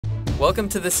Welcome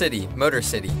to the city, Motor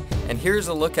City, and here's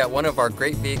a look at one of our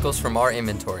great vehicles from our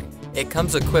inventory. It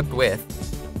comes equipped with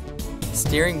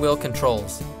steering wheel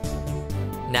controls,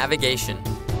 navigation,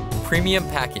 premium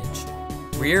package,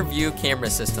 rear view camera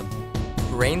system,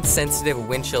 rain sensitive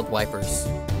windshield wipers,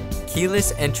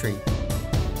 keyless entry.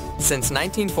 Since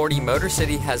 1940, Motor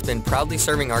City has been proudly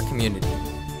serving our community,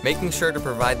 making sure to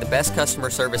provide the best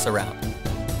customer service around.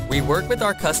 We work with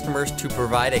our customers to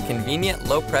provide a convenient,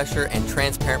 low-pressure, and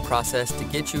transparent process to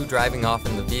get you driving off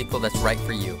in the vehicle that's right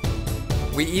for you.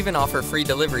 We even offer free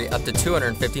delivery up to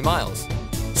 250 miles.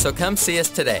 So come see us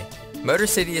today. Motor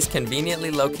City is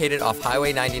conveniently located off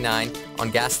Highway 99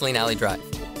 on Gasoline Alley Drive.